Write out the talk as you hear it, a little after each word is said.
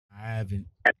haven't.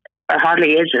 There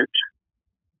hardly isn't.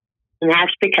 And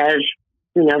that's because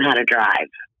you know how to drive.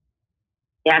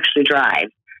 You actually drive.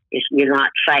 You're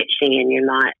not sightseeing. You're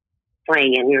not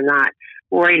playing. And you're not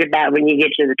worried about when you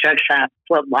get to the truck stop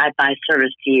what Wi-Fi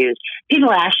service to use.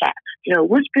 People ask that,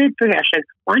 what's good for you? I said,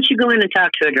 why don't you go in and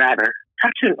talk to a driver?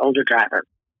 Talk to an older driver.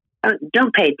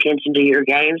 Don't pay attention to your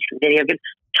games, video games.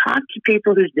 Talk to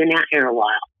people who's been out here a while.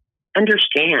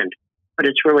 Understand what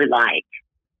it's really like.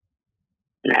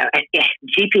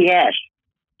 GPS.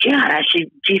 God, I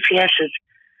see GPS is...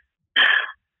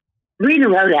 Read a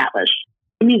road atlas.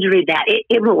 You need to read that.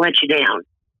 It won't let you down.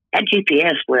 That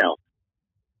GPS will.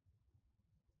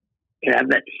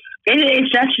 But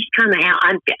that's just kind of how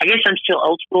I guess I'm still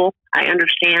old school. I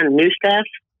understand new stuff.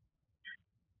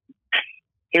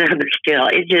 But still,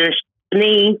 it just,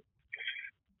 me,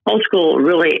 old school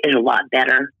really is a lot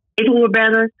better. People were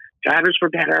better. Drivers were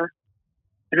better.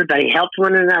 Everybody helped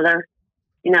one another.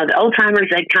 The old timers,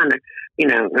 they kind of,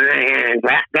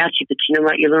 grouchy, but you know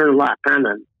what? You learn a lot from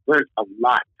them. Learn a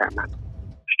lot from them.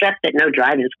 Stuff that no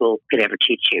driving school could ever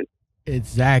teach you.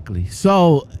 Exactly.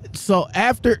 So that's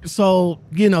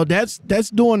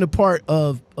doing the part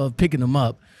of picking them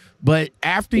up. But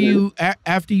after you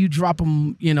drop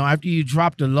them, after you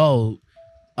drop the load,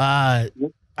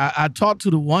 I talked to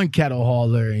the one cattle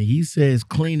hauler, and he says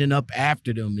cleaning up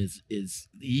after them is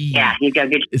yeah, you gotta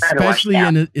get especially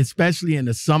in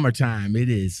the summertime. It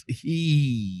is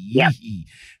Yep.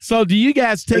 So do you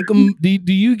guys take them?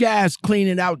 Do you guys clean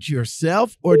it out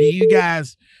yourself, or do you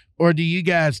guys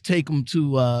take them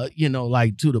to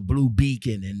like to the Blue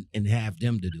Beacon and have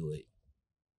them to do it?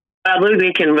 Blue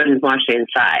Beacon wouldn't wash the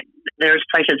inside. There's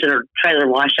places that are trailer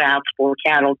washouts for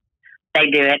cattle.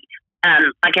 They do it.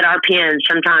 Like at our pens,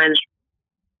 sometimes,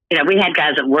 we had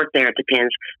guys that worked there at the pens.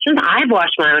 Sometimes I've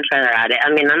washed my own trailer out. I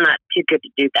mean, I'm not too good to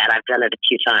do that. I've done it a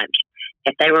few times.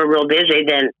 If they were real busy,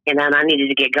 then, and I needed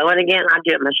to get going again, I'd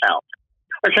do it myself.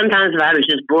 Or sometimes if I was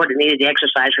just bored and needed the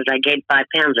exercise because I gained 5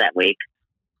 pounds that week,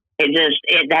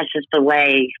 that's just the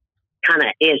way kind of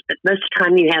is. But most of the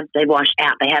time they wash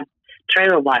out. They have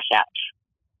trailer washouts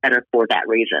that are for that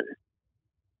reason.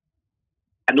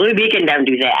 A Blue Beacon don't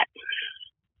do that.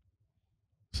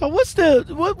 So what's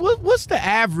the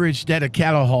average that a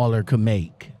cattle hauler could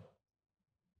make?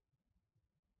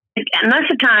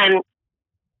 Most of the time,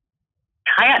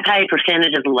 I got to tell you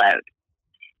percentage of the load.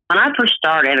 When I first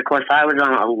started, of course, I was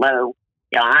on a low.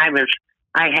 I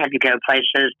had to go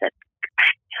places that,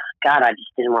 God, I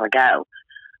just didn't want to go.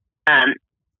 I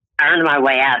earned my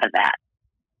way out of that.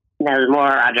 The more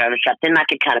I drove stuff, then I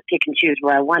could kind of pick and choose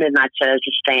where I wanted, and I chose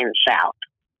to stay in the South.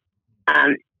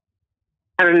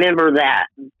 I remember that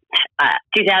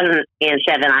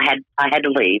 2007, I had to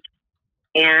leave,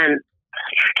 and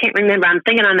I can't remember. I'm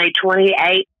thinking I made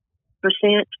 28%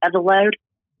 of the load.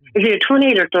 Is it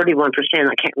 28 or 31%?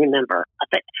 I can't remember. I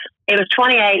think it was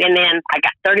 28, and then I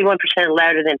got 31% of the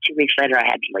load, and then 2 weeks later I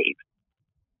had to leave.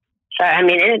 So I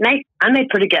mean, I made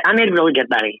pretty good. I made really good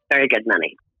money, very good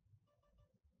money.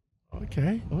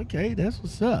 Okay, that's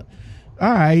what's up.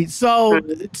 All right, so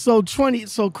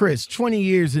Criss, 20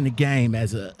 years in the game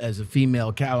as a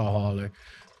female cattle hauler.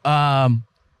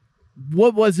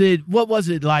 What was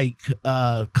it like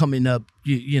coming up?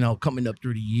 Coming up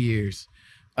through the years.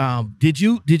 Did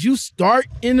you start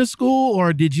in the school,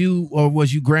 or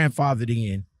was you grandfathered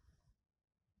in?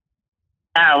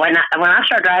 When I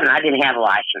started driving, I didn't have a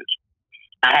license.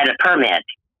 I had a permit,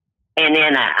 and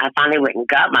then I finally went and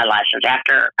got my license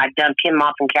after I'd done Pin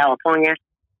off in California.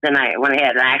 Then I went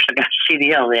ahead and I actually got a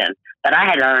CDL then. But I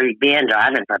had already been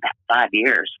driving for about 5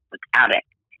 years without it.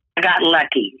 I got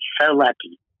lucky, so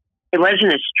lucky. It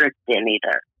wasn't as strict then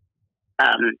either.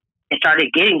 It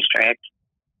started getting strict.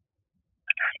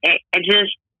 I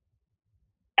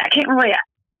can't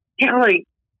really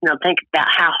think about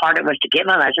how hard it was to get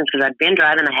my license because I'd been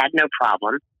driving. I had no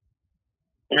problem.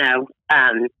 I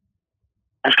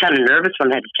was kind of nervous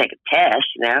when I had to take a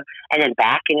test, and then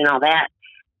backing and all that.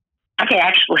 I could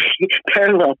actually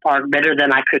parallel park better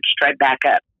than I could straight back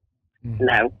up,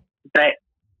 But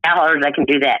however, they can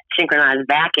do that synchronized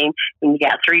backing, and you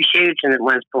got 3 chutes, and then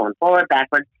one's pulling forward,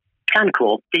 backward. It's kind of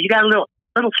cool because you got a little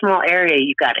small area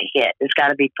you got to hit. It's got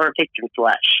to be perfect and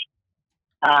flush.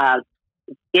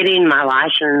 Getting my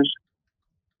license,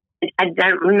 I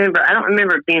don't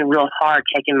remember it being real hard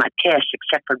taking my test,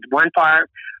 except for the one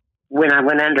part when I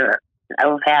went under an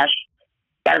overpass.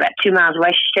 Got about 2 miles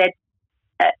away. She said,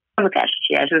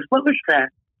 she asked, what was the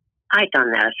height on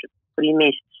that? I said, what do you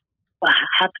mean? Well,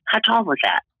 how tall was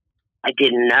that? I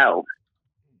didn't know.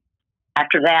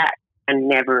 After that, I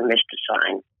never missed a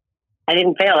sign. I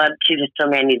didn't fail it. She just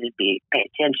told me I needed to pay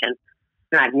attention,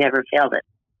 and I've never failed it.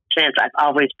 since, I've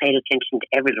always paid attention to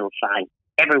every little sign,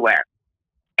 everywhere.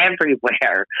 That's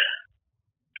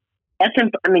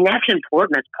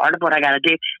important. That's part of what I got to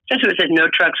do. Especially if it says no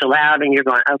trucks allowed, and you're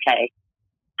going, okay,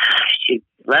 shoot,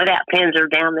 loadout pens are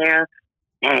down there,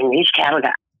 and these cattle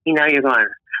got, you're going,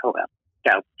 oh well.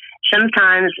 So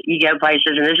sometimes you go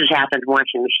places, and this has happened once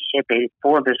in Mississippi.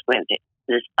 4 of us went to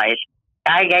this place.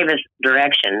 Guy gave us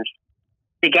directions.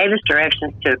 He gave us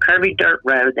directions to a curvy dirt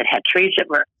road that had trees that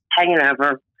were hanging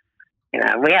over.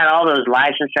 We had all those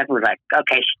lights and stuff. And we're like,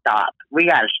 okay, stop. We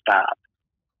got to stop.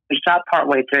 We stopped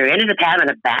partway through. Ended up having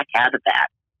to back out of that.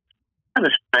 That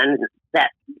was fun.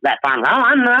 That farmer, oh,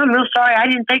 I'm real sorry. I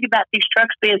didn't think about these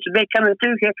trucks being so big coming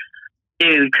through here.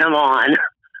 Dude, come on.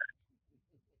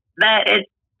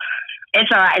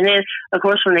 It's all right. And then, of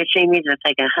course, when they see me, they're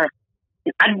thinking,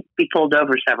 I'd be pulled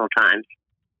over several times.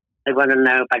 They want to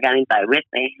know if I got anybody with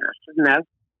me. I said, no.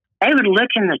 They would look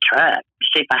in the truck to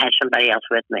see if I had somebody else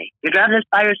with me. You're driving this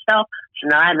by yourself? So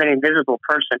no, I'm an invisible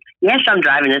person. Yes, I'm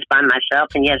driving this by myself,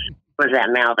 and yes, was that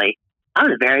mouthy? I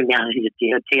was very mouthy to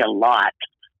DOT a lot.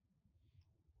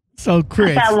 So,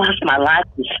 Criss, I lost my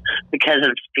license because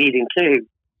of speeding too.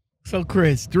 So,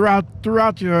 Criss,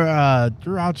 throughout your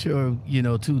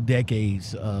 2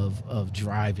 decades of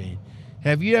driving,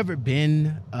 have you ever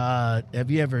been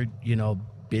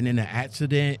been in an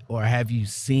accident, or have you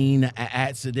seen an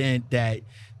accident that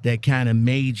kind of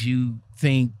made you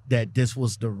think that this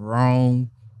was the wrong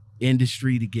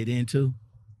industry to get into?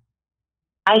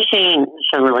 I've seen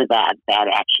some really bad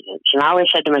accidents. And I always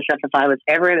said to myself, if I was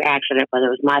ever in an accident, whether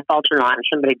it was my fault or not, and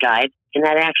somebody died in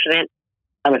that accident,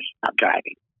 I would stop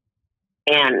driving.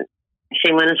 And I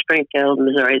seen one in Springfield,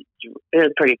 Missouri. It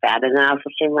was pretty bad. And then I also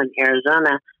seen one in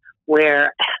Arizona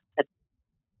where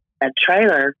a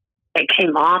trailer that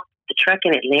came off the truck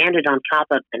and it landed on top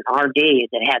of an RV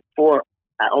that had 4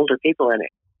 older people in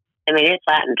it. I mean, it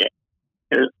flattened it.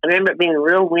 I remember it being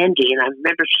real windy, and I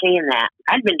remember seeing that.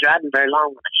 I'd been driving very long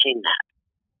when I seen that.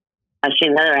 I've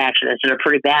seen other accidents that are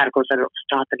pretty bad. Of course, I don't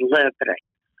stop and look, but I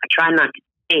try not to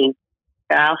think.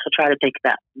 But I also try to think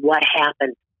about what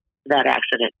happened for that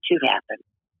accident to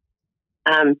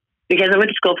happen. Because I went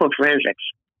to school for forensics.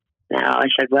 Now, I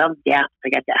said, well, yeah, I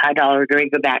got that high dollar degree,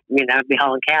 go back, I'd be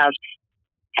hauling cows,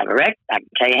 have a wreck, I can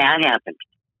tell you how it happened.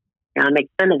 Now, I make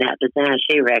fun of that, but then I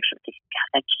see wrecks, I think, God,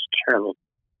 that's just terrible.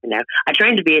 I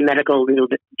trained to be a medicolegal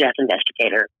death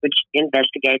investigator, which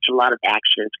investigates a lot of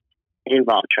accidents that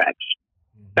involve trucks.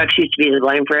 Trucks used to be the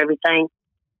blame for everything.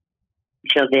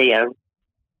 So the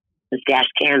gas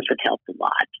cans would help a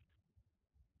lot.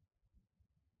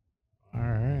 All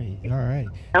right.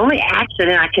 The only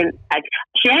accident I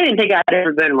didn't think I'd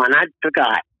ever been one. I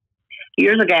forgot.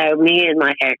 Years ago, me and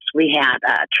my ex, we had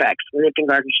trucks. We lived in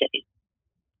Garden City.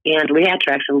 And we had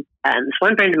trucks. And this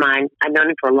one friend of mine, I'd known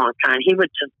him for a long time, he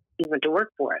went to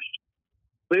work for us.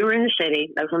 We were in the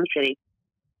city, Oklahoma City.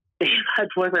 My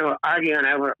boyfriend were arguing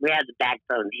over, we had the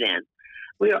backbones in.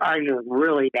 We were arguing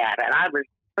really bad. And I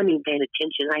wasn't even paying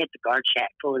attention. I hit the guard shack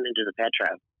pulling into the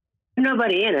Petro.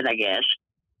 Nobody in it, I guess.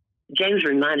 James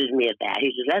reminded me of that.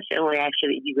 He says, that's the only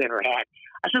accident you've ever had.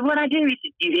 I said, what'd I do? He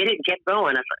said, you hit it and kept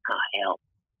going. I said, oh, hell.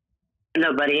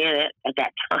 Nobody in it at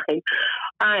that time.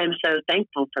 I am so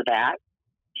thankful for that.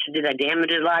 He said, did I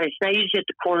damage it a lot? He said, no, you just hit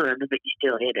the corner of it, but you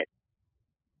still hit it.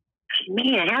 I said,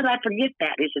 man, how did I forget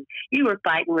that? He said, you were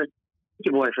fighting with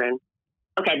your boyfriend.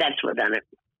 Okay, that's what done it.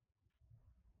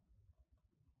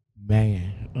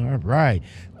 Man, all right,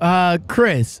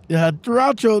 Criss.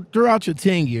 Throughout your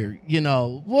tenure,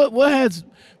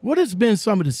 what has been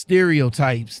some of the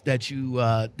stereotypes that you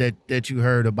that you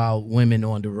heard about women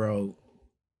on the road?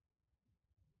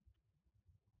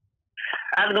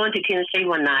 I was going to Tennessee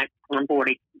one night on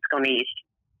 40, going east.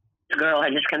 The girl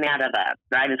had just come out of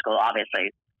driving school,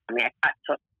 obviously. I mean, I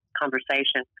took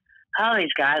conversation. All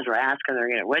these guys were asking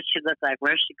her, what she look like,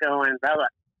 where's she going, blah,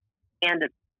 blah. And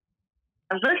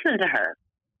I was listening to her.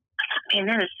 I thought, man,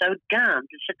 that is so dumb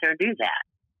to sit there and do that.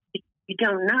 You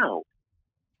don't know.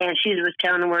 And she was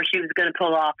telling them where she was going to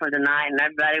pull off for the night, and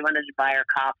everybody wanted to buy her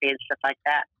coffee and stuff like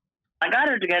that. I got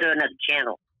her to go to another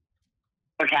channel.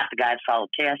 Of course, half the guys followed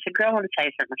too. I said, girl, I want to tell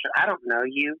you something. I said, I don't know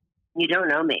you. You don't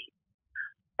know me.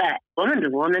 But woman to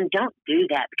woman, don't do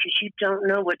that because you don't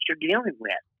know what you're dealing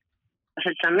with. I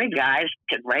said, some of the guys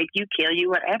could rape you, kill you,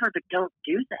 whatever, but don't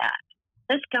do that.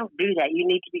 Just don't do that. You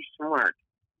need to be smart.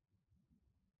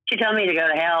 She told me to go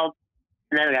to hell.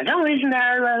 And then I go, don't listen to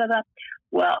her. Blah, blah, blah.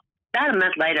 Well, about a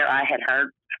month later, I had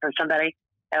heard from somebody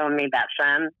telling me about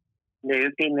some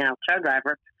new female truck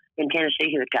driver in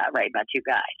Tennessee who had got raped by 2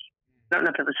 guys. I don't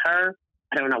know if it was her.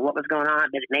 I don't know what was going on,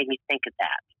 but it made me think of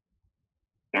that.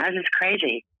 Now, it's just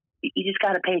crazy. You just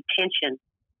got to pay attention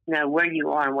where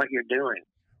you are and what you're doing.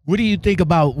 What do you think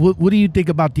about what do you think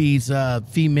about these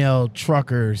female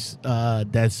truckers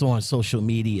that's on social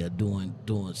media doing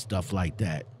stuff like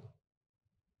that?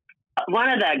 One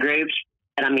of the groups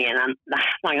that I'm in, I'm not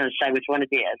going to say which one it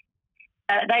is.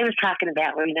 They was talking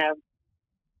about,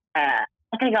 I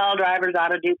think all drivers ought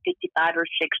to do 55 or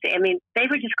 60. I mean, they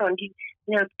were just going,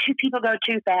 two people go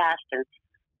too fast, and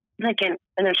thinking,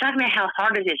 and they're talking about how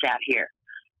hard it is out here.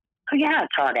 Oh yeah,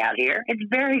 it's hard out here. It's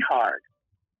very hard.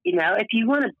 If you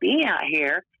want to be out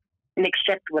here and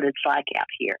accept what it's like out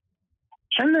here.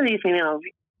 Some of these,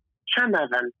 some of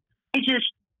them,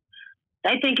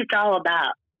 they think it's all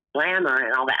about glamour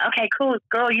and all that. Okay, cool,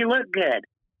 girl, you look good.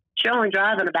 You're only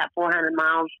driving about 400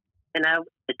 miles, a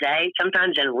day,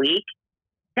 sometimes in a week.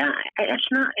 Yeah,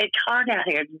 it's hard out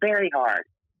here. It's very hard.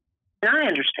 And I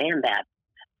understand that.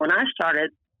 When I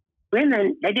started,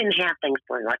 women, they didn't have things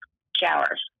for like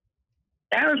showers.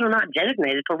 Showers were not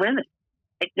designated for women.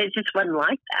 It just wasn't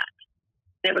like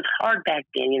that. It was hard back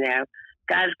then,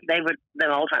 Guys, the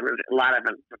old timers, a lot of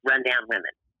them would run down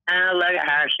women. Oh, look at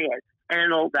how she is.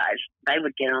 And old guys, they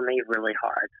would get on me really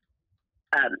hard.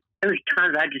 There was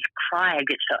times I'd just cry. I'd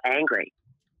get so angry.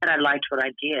 But I liked what I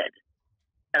did.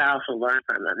 But I also learned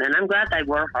from them. And I'm glad they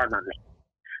were hard on me.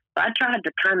 But I tried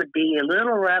to kind of be a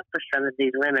little rough with some of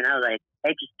these women. Oh, they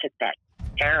just took that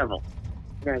terrible.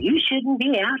 You shouldn't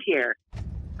be out here.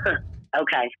 Huh,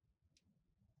 okay.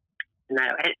 No,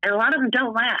 and a lot of them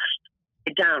don't last.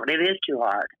 They don't. It is too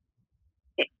hard.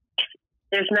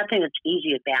 There's nothing that's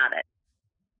easy about it.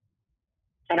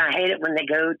 And I hate it when they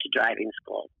go to driving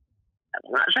school. I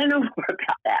will not say no more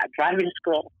about that. Driving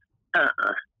school,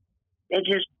 It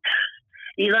just,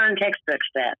 you learn textbooks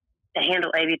that to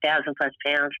handle 80,000 plus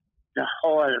pounds is a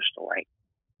whole other story.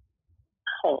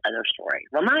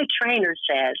 Well, my trainer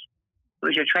says,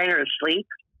 was your trainer asleep?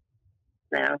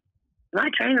 No. My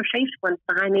trainer sleeps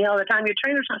behind me all the time. Your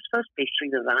trainer's not supposed to be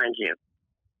sleeping behind you.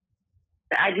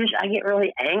 I get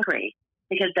really angry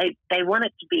because they want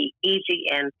it to be easy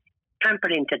and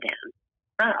comforting to them.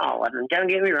 Not all of them. Don't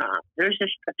get me wrong. There's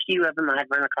just a few of them I've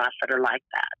run across that are like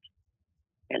that.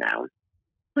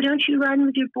 Well, don't you run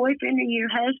with your boyfriend or your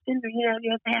husband or, you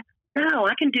have to have, no,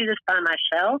 I can do this by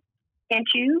myself. Can't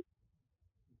you?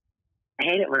 I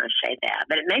hate it when I say that,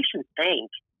 but it makes them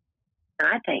think. And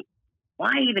I think,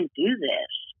 why even do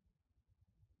this?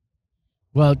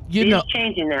 Well, it's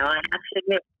changing now. I have to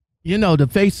admit.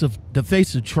 The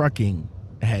face of trucking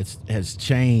has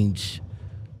changed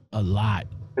a lot.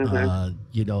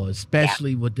 Mm-hmm.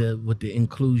 Especially with the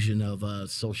inclusion of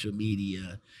social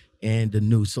media and the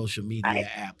new social media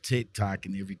app TikTok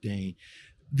and everything.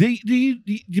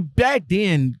 Back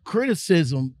then,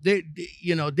 criticism,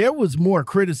 there was more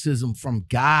criticism from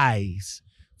guys,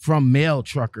 from male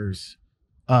truckers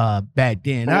back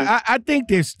then. I think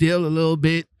there's still a little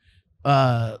bit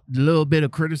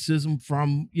of criticism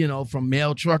from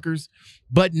male truckers,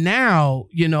 but now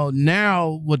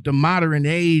with the modern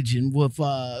age and with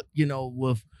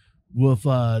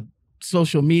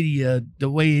social media the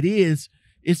way it is,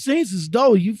 it seems as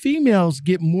though you females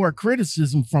get more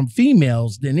criticism from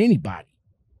females than anybody.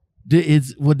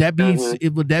 Would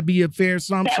that be a fair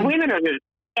assumption? Yeah,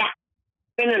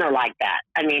 women are like that.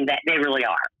 I mean, they really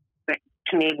are. But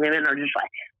to me, women are just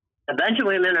like a bunch of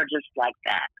women are just like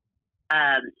that.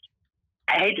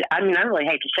 I really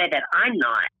hate to say that I'm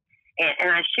not. And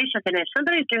I see something, if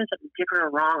somebody's doing something different or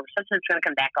wrong, or something's going to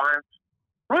come back on,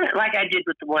 like I did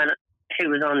with the one who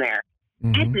was on there.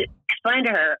 Mm-hmm. I had to explain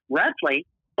to her roughly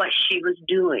what she was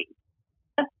doing.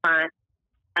 That's fine.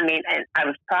 I mean, and I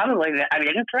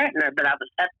didn't threaten her, but I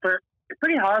was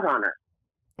pretty hard on her.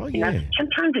 Oh, yeah.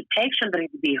 Sometimes it takes somebody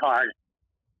to be hard.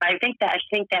 I think that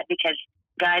because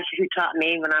guys who taught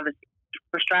me when I was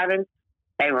first driving,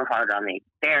 they were hard on me,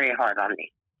 very hard on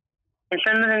me. And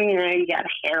some of them, you got to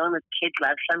handle them as kids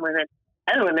love. Some women,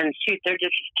 other women, shoot, they're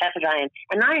just as tough as I am.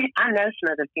 And I know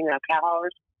some of the female cow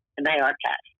haulers, and they are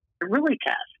tough. They're really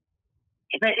tough.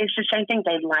 But it's the same thing.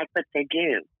 They like what they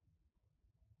do.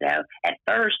 So at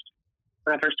first,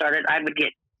 when I first started, I would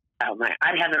get,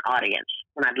 I'd have an audience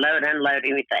when I'd load, unload,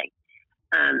 anything.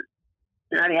 And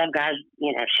I'd have guys,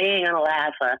 she ain't going to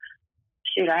laugh.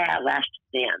 Shoot, I outlasted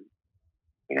them.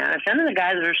 Some of the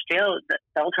guys that are still, the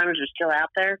old timers are still out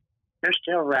there, they're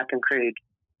still rough and crude.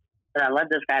 But I love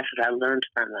those guys because I learned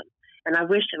from them. And I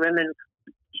wish that women,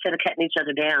 instead of cutting each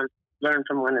other down, learn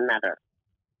from one another.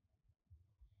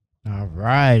 All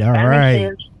right.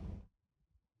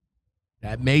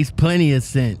 That makes plenty of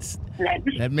sense.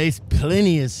 That makes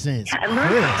plenty of sense. I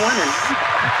learned from one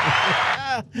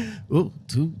another. Oh,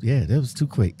 that was too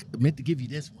quick. I meant to give you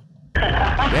this one.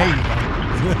 There you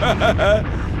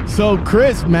go. So,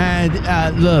 Criss, man,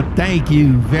 look, thank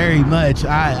you very much.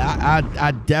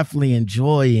 I definitely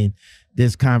enjoying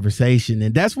this conversation,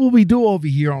 and that's what we do over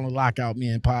here on the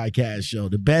Lockoutmen podcast show.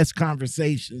 The best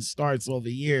conversation starts over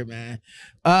here, man.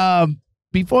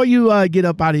 Before you get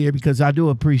up out of here, because I do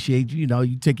appreciate you know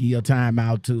you taking your time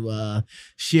out to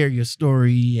share your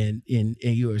story and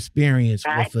your experience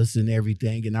with us and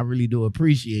everything, and I really do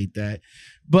appreciate that.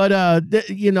 But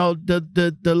you know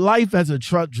the life as a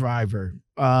truck driver,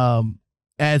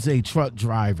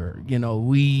 you know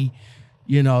we,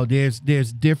 you know there's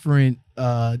different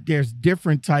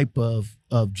type of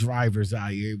drivers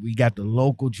out here. We got the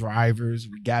local drivers,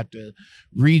 we got the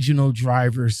regional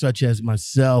drivers such as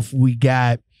myself, we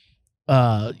got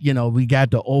you know we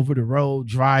got the over the road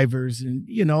drivers, and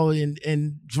you know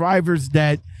and drivers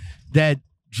that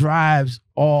drives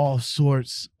all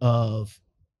sorts of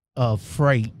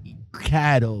freight,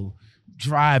 cattle,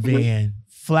 dry van,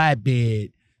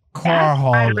 flatbed, car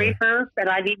hauler, reefer, but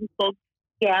I've even pulled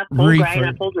full grain.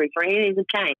 I pulled reefer, and even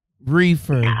tank.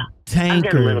 Reefer, tankers.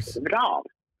 I've done a little bit of it all.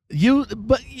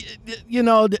 But you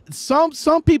know,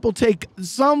 some people take,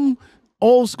 some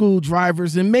old school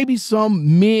drivers and maybe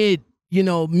some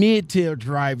mid-tier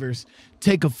drivers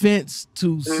take offense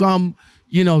to some,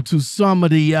 you know, to some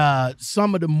of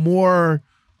the more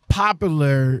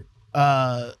popular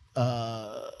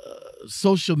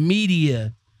social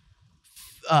media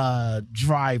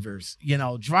drivers, you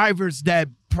know, drivers that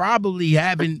probably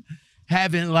haven't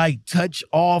like touched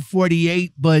all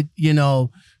 48, but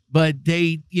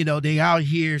they, you know, they out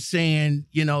here saying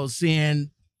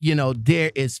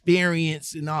their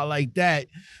experience and all like that.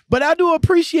 But I do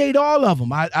appreciate all of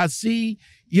them. I see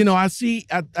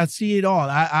it all.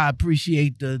 I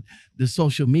appreciate the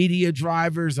social media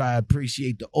drivers. I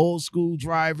appreciate the old school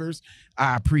drivers.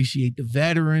 I appreciate the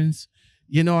veterans.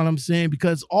 You know what I'm saying?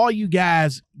 Because all you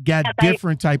guys got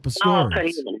different type of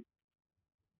stories.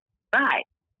 Right.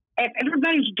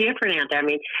 Everybody's different out there. I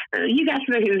mean, you got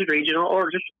somebody who's regional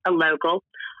or just a local.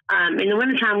 In the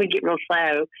wintertime, we get real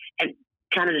slow and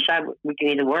kind of decide we can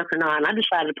either work or not. And I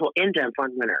decided to pull in dump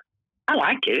one winter. I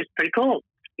liked it. It's pretty cool.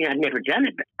 You know, I'd never done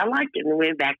it, but I liked it. And we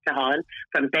went back to hauling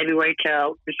from February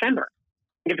till December.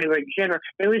 February, December,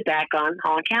 then we was back on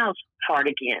hauling cows hard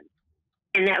again.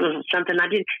 And that was something I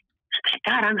did.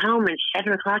 God, I'm home at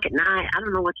 7 o'clock at night. I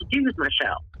don't know what to do with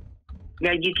myself. You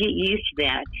know, you get used to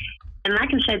that. And I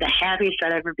can say the happiest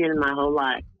I've ever been in my whole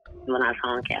life when I was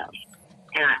hauling cows.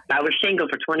 And I was single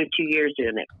for 22 years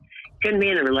doing it. Couldn't be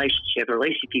in a relationship, or at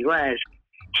least if he was,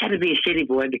 had to be a city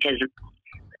boy because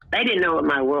they didn't know what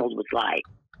my world was like.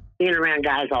 Being around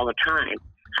guys all the time.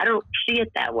 I don't see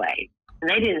it that way. And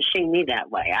they didn't see me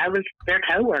that way. I was their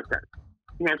coworker.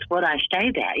 And that's what I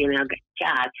stayed at. You know,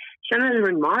 God, some of the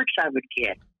remarks I would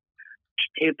get,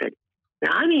 stupid.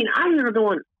 Now, I mean, I remember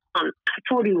going on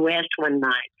 40 West one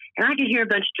night, and I could hear a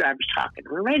bunch of drivers talking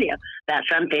on the radio about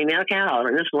some female cow hauler.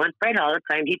 And this one freight hauler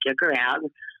claimed he took her out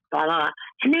and blah, blah, blah.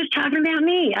 And they was talking about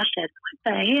me. I said, what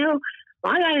the hell?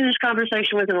 Well, I got in this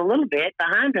conversation with him a little bit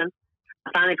behind him.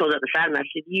 I finally pulled up beside him. I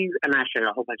said, and I said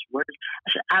a whole bunch of words.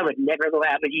 I said, I would never go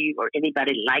out with you or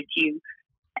anybody like you.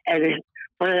 And then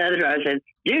one of the other drivers said,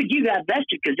 dude, you got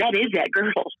busted because that is that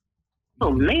girl.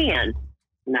 Oh, man.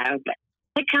 No, but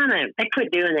they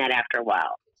quit doing that after a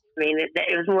while. I mean,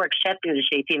 it was more accepting to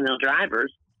see female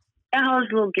drivers. That was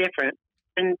a little different.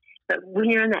 But when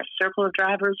you're in that circle of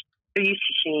drivers, they're used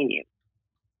to seeing you.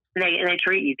 And they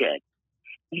treat you good.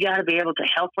 You got to be able to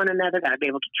help one another, got to be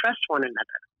able to trust one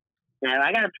another. You know,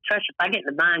 I got to trust if I get in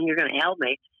the bind, you're going to help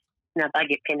me. You know, if I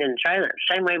get pinned in the trailer.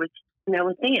 Same way with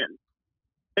them.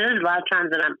 There's a lot of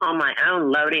times that I'm on my own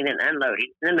loading and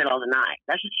unloading in the middle of the night.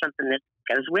 That's just something that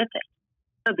goes with it.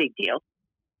 No big deal.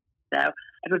 So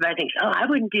everybody thinks, oh, I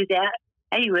wouldn't do that.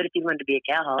 Hey, you would if you wanted to be a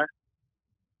cow hauler.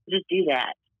 Just do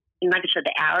that. And like I said,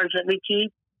 the hours that we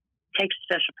keep, it takes a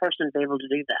special person to be able to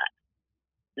do that.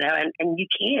 You know, and you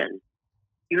can.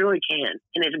 You really can.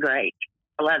 And it's great.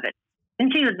 I love it.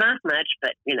 Didn't see the bump much,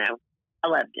 but, you know, I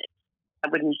loved it. I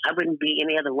wouldn't be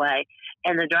any other way.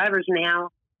 And the drivers now,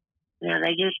 you know,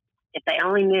 they just, if they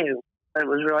only knew what it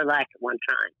was really like at one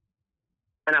time.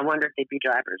 And I wonder if they'd be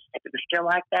drivers. If it was still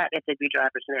like that, if they'd be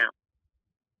drivers now.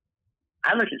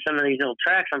 I look at some of these old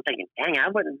trucks, I'm thinking, dang, I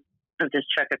wouldn't put this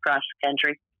truck across the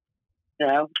country.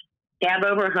 So, cab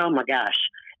over, oh my gosh.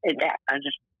 I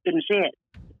just couldn't see it.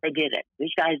 They did it.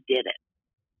 These guys did it.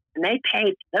 And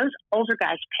those older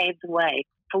guys paved the way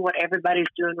for what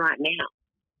everybody's doing right now.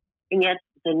 And yet,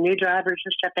 the new drivers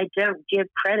and stuff, they don't give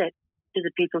credit to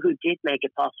the people who did make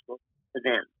it possible for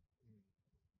them.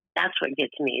 That's what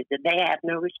gets me, is that they have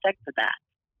no respect for that.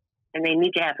 and they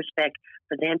need to have respect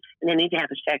for them, and they need to have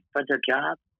respect for their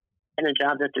job and the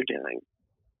job that they're doing.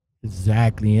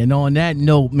 Exactly. And on that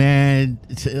note, man,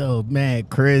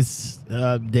 Criss,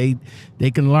 they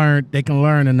can learn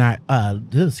a lot.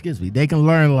 Excuse me, they can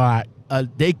learn a lot.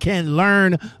 They can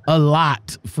learn a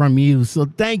lot from you. So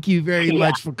thank you very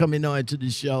much for coming on to the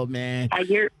show, man.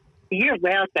 You're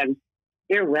welcome.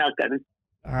 You're welcome.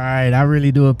 All right, I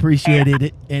really do appreciate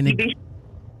it. And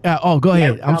go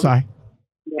ahead. I'm sorry.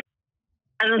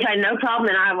 I was gonna say no problem,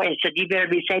 and I said you better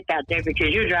be safe out there because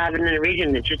you're driving in a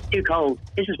region that's just too cold.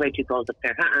 This is way too cold up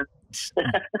there.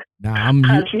 Nah,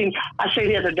 I see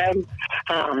the other day.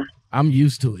 I'm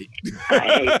used to it. I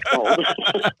hate cold.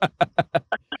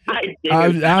 I do.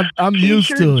 I'm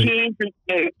used to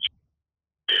it.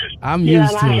 I'm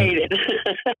used to it. I hate it.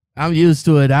 I'm used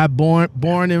to it. I born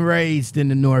and raised in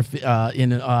the North, in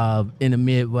the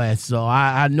Midwest, so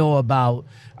I know about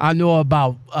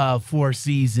 4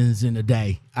 seasons in a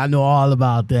day. I know all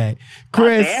about that.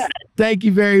 Criss, thank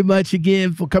you very much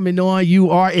again for coming on. You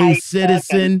are a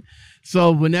citizen,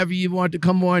 so whenever you want to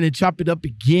come on and chop it up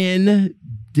again,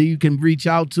 you can reach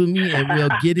out to me and we'll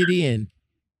get it in.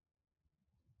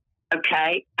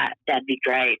 Okay, that'd be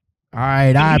great. All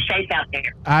right, be safe out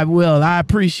there. I will. I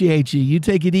appreciate you. You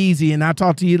take it easy, and I'll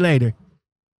talk to you later.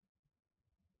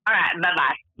 All right,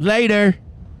 bye-bye. Later.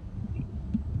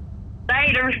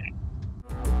 Later.